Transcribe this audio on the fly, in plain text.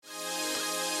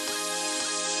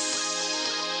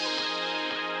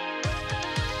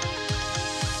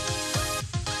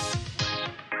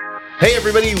Hey,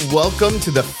 everybody, welcome to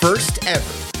the first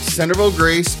ever Centerville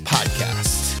Grace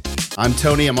podcast. I'm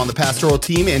Tony, I'm on the pastoral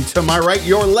team, and to my right,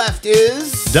 your left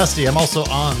is... Dusty, I'm also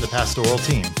on the pastoral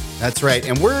team. That's right,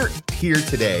 and we're here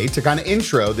today to kind of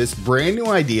intro this brand new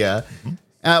idea.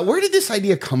 Where did this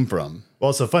idea come from? Well,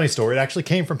 it's a funny story. It actually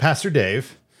came from Pastor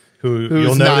Dave, who's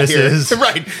you'll notice is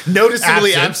right,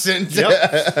 noticeably absent.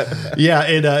 Yep. Yeah,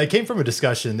 it came from a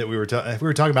discussion that we were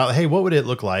talking about. Hey, what would it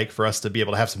look like for us to be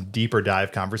able to have some deeper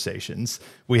dive conversations?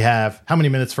 We have how many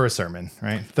minutes for a sermon,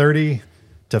 right? 30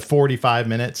 to 45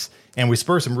 minutes, and we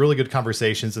spur some really good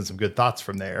conversations and some good thoughts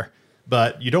from there.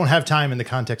 But you don't have time in the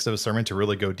context of a sermon to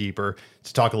really go deeper,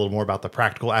 to talk a little more about the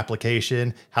practical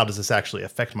application. How does this actually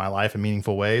affect my life in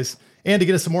meaningful ways? And to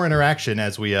get us some more interaction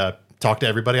as we talk to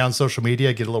everybody on social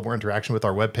media, get a little more interaction with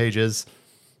our web pages.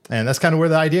 And that's kind of where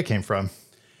the idea came from.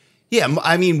 Yeah,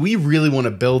 I mean, we really want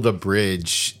to build a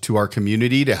bridge to our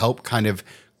community to help kind of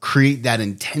create that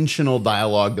intentional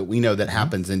dialogue that we know that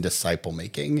happens in disciple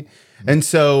making. And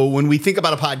so when we think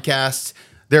about a podcast,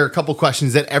 there are a couple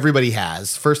questions that everybody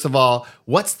has. First of all,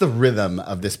 what's the rhythm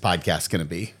of this podcast going to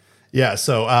be? Yeah,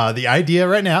 so the idea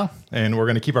right now, and we're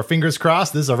going to keep our fingers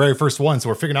crossed, this is our very first one, so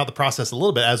we're figuring out the process a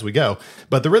little bit as we go.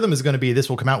 But the rhythm is going to be, this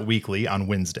will come out weekly on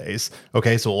Wednesdays.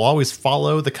 Okay, so we'll always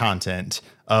follow the content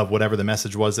of whatever the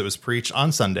message was that was preached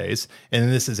on Sundays. And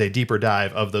then this is a deeper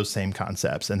dive of those same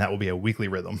concepts, and that will be a weekly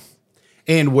rhythm.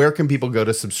 And where can people go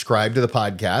to subscribe to the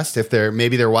podcast? If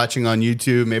maybe they're watching on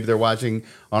YouTube, maybe they're watching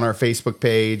on our Facebook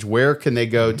page, where can they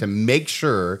go to make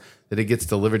sure that it gets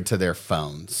delivered to their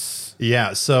phones?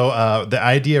 Yeah, so the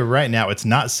idea right now, it's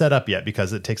not set up yet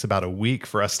because it takes about a week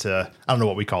for us to, I don't know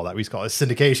what we call that. We call it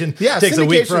syndication. Yeah, it takes a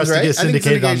week for us to get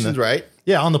syndicated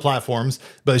on the platforms.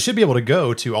 But it should be able to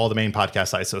go to all the main podcast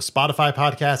sites. So Spotify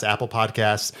podcasts, Apple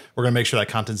podcasts. We're going to make sure that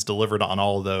content's delivered on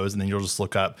all of those. And then you'll just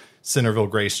look up Centerville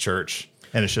Grace Church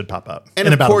and it should pop up.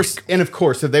 And of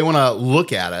course, if they want to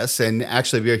look at us and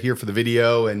actually be here for the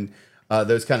video and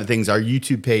those kind of things, our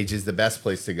YouTube page is the best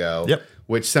place to go. Yep.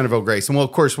 Which Centerville Grace. And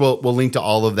we'll link to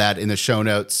all of that in the show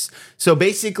notes. So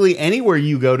basically anywhere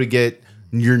you go to get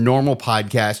your normal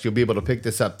podcast, you'll be able to pick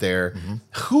this up there. Mm-hmm.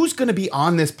 Who's going to be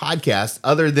on this podcast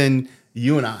other than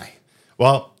you and I?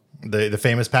 Well, the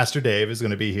famous Pastor Dave is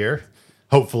going to be here.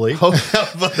 Hopefully.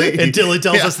 Until he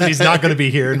tells us that he's not going to be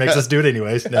here and makes us do it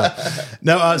anyways.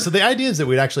 No. So the idea is that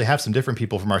we'd actually have some different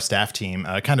people from our staff team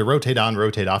kind of rotate on,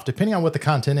 rotate off, depending on what the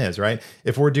content is, right?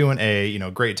 If we're doing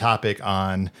a great topic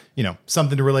on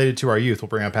something related to our youth, we'll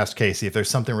bring on Pastor Casey. If there's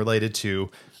something related to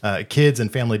kids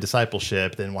and family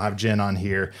discipleship, then we'll have Jen on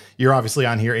here. You're obviously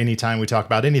on here anytime we talk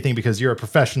about anything because you're a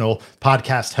professional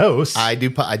podcast host. I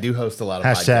do host a lot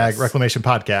of podcasts. # Reclamation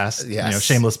Podcast. Yes.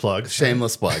 Shameless plug.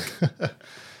 Shameless plug.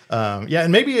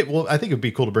 And maybe I think it would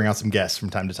be cool to bring out some guests from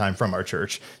time to time from our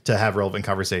church to have relevant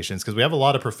conversations because we have a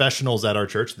lot of professionals at our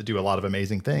church that do a lot of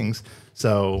amazing things.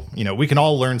 So, we can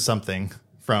all learn something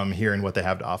from hearing what they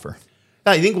have to offer.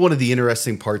 I think one of the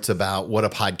interesting parts about what a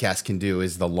podcast can do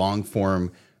is the long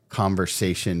form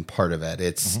conversation part of it.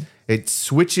 It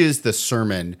switches the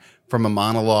sermon from a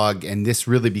monologue, and this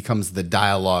really becomes the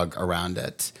dialogue around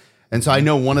it. And so I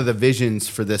know one of the visions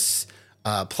for this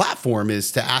platform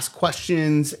is to ask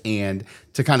questions and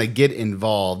to kind of get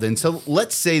involved. And so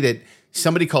let's say that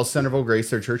somebody calls Centerville Grace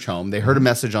their church home. They heard a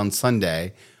message on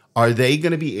Sunday. Are they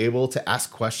going to be able to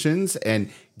ask questions and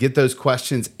get those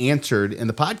questions answered in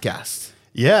the podcast?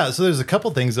 Yeah, so there's a couple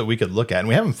things that we could look at, and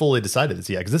we haven't fully decided this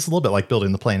yet because this is a little bit like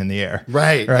building the plane in the air.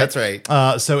 Right? That's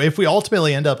right. So if we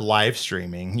ultimately end up live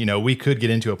streaming, we could get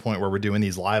into a point where we're doing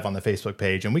these live on the Facebook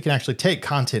page, and we can actually take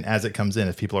content as it comes in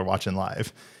if people are watching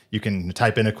live. You can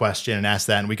type in a question and ask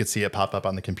that, and we could see it pop up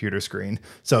on the computer screen.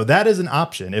 So that is an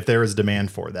option if there is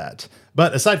demand for that.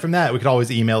 But aside from that, we could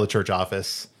always email the church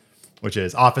office, which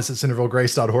is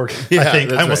office@centervillegrace.org. Yeah, I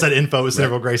think I almost right. said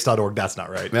info@centervillegrace.org. That's not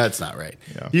right. That's not right.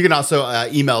 Yeah. You can also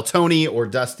email Tony or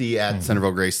Dusty at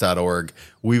centervillegrace.org.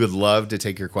 We would love to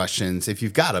take your questions if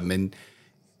you've got them. And,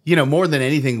 more than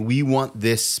anything, we want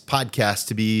this podcast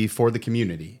to be for the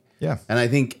community. Yeah. And I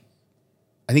think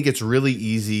it's really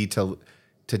easy to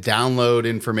download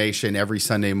information every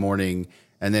Sunday morning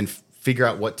and then figure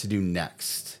out what to do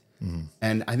next. Mm-hmm.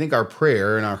 And I think our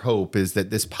prayer and our hope is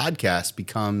that this podcast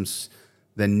becomes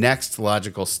the next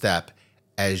logical step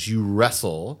as you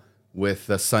wrestle with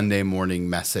the Sunday morning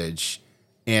message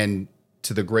and,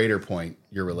 to the greater point,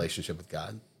 your relationship with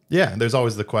God. Yeah, there's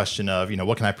always the question of,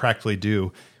 what can I practically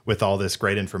do with all this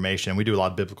great information? We do a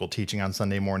lot of biblical teaching on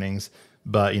Sunday mornings,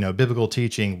 but, biblical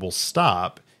teaching will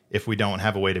stop if we don't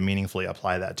have a way to meaningfully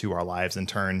apply that to our lives and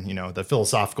turn, the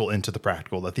philosophical into the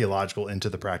practical, the theological into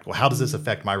the practical. How does this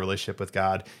affect my relationship with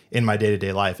God in my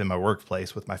day-to-day life, in my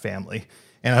workplace, with my family?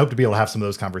 And I hope to be able to have some of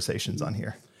those conversations on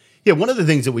here. Yeah, one of the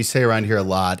things that we say around here a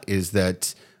lot is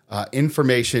that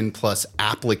information plus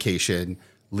application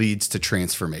leads to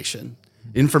transformation.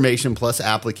 Information plus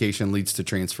application leads to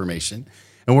transformation.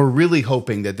 And we're really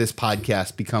hoping that this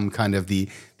podcast become kind of the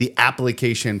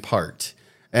application part.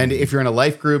 And if you're in a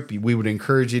life group, we would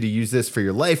encourage you to use this for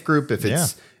your life group. If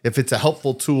it's a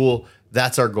helpful tool,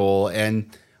 that's our goal. And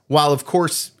while, of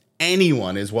course,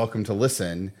 anyone is welcome to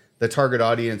listen, the target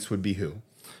audience would be who?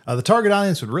 The target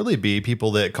audience would really be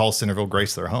people that call Centerville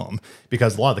Grace their home,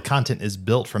 because a lot of the content is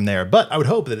built from there. But I would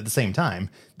hope that at the same time,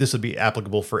 this would be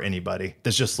applicable for anybody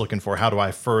that's just looking for how do I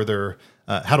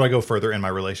go further in my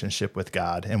relationship with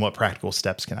God, and what practical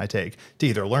steps can I take to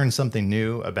either learn something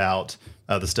new about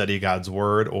the study of God's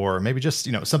word, or maybe just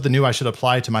something new I should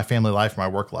apply to my family life, my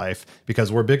work life,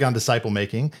 because we're big on disciple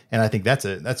making, and I think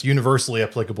that's universally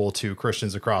applicable to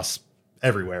Christians across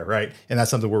everywhere, right? And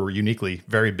that's something we're uniquely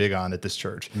very big on at this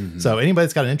church. Mm-hmm. So anybody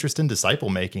that's got an interest in disciple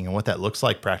making and what that looks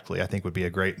like practically, I think would be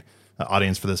a great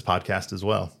audience for this podcast as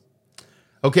well.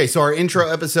 Okay, so our intro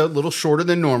episode, a little shorter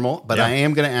than normal, but I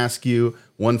am going to ask you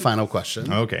one final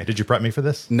question. Okay, did you prep me for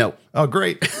this? No. Oh,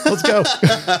 great. Let's go.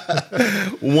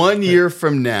 1 year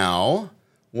from now,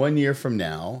 what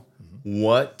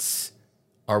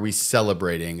are we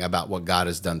celebrating about what God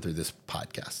has done through this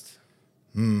podcast?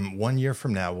 1 year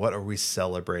from now, what are we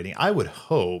celebrating? I would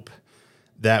hope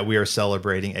that we are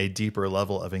celebrating a deeper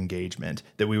level of engagement,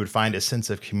 that we would find a sense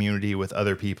of community with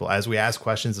other people. As we ask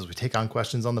questions, as we take on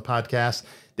questions on the podcast,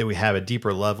 that we have a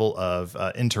deeper level of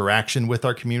interaction with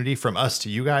our community, from us to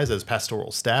you guys as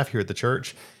pastoral staff here at the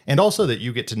church, and also that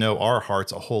you get to know our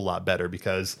hearts a whole lot better,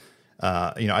 because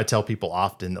I tell people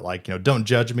often that don't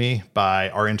judge me by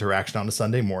our interaction on a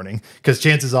Sunday morning, because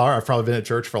chances are I've probably been at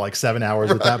church for like 7 hours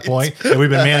at that point, and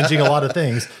we've been managing a lot of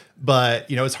things. But,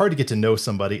 it's hard to get to know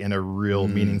somebody in a real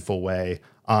meaningful way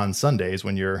on Sundays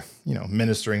when you're,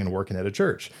 ministering and working at a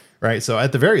church, right? So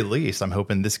at the very least, I'm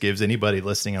hoping this gives anybody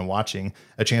listening and watching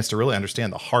a chance to really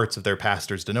understand the hearts of their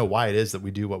pastors, to know why it is that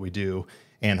we do what we do,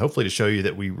 and hopefully to show you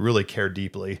that we really care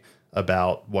deeply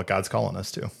about what God's calling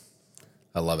us to.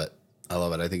 I love it.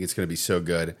 I think it's going to be so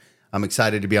good. I'm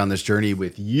excited to be on this journey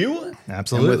with you.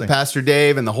 Absolutely. And with Pastor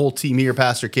Dave and the whole team here,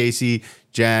 Pastor Casey,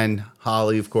 Jen,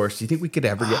 Holly, of course. Do you think we could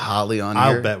ever get Holly on here?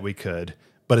 I'll bet we could,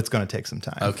 but it's going to take some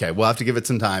time. Okay, we'll have to give it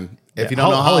some time. If you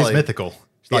don't know Holly's mythical.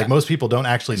 Like most people don't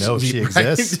actually know if she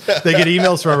exists. They get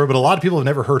emails from her, but a lot of people have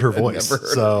never heard her voice.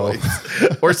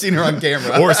 Or seen her on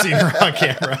camera.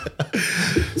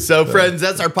 So, friends,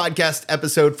 that's our podcast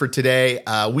episode for today.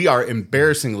 We are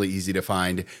embarrassingly easy to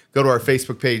find. Go to our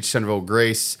Facebook page, Centerville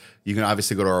Grace. You can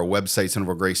obviously go to our website,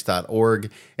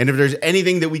 centervillegrace.org. And if there's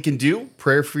anything that we can do,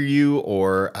 prayer for you,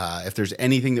 or if there's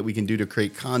anything that we can do to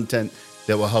create content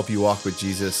that will help you walk with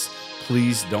Jesus,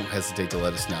 please don't hesitate to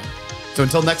let us know. So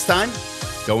until next time,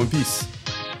 go in peace.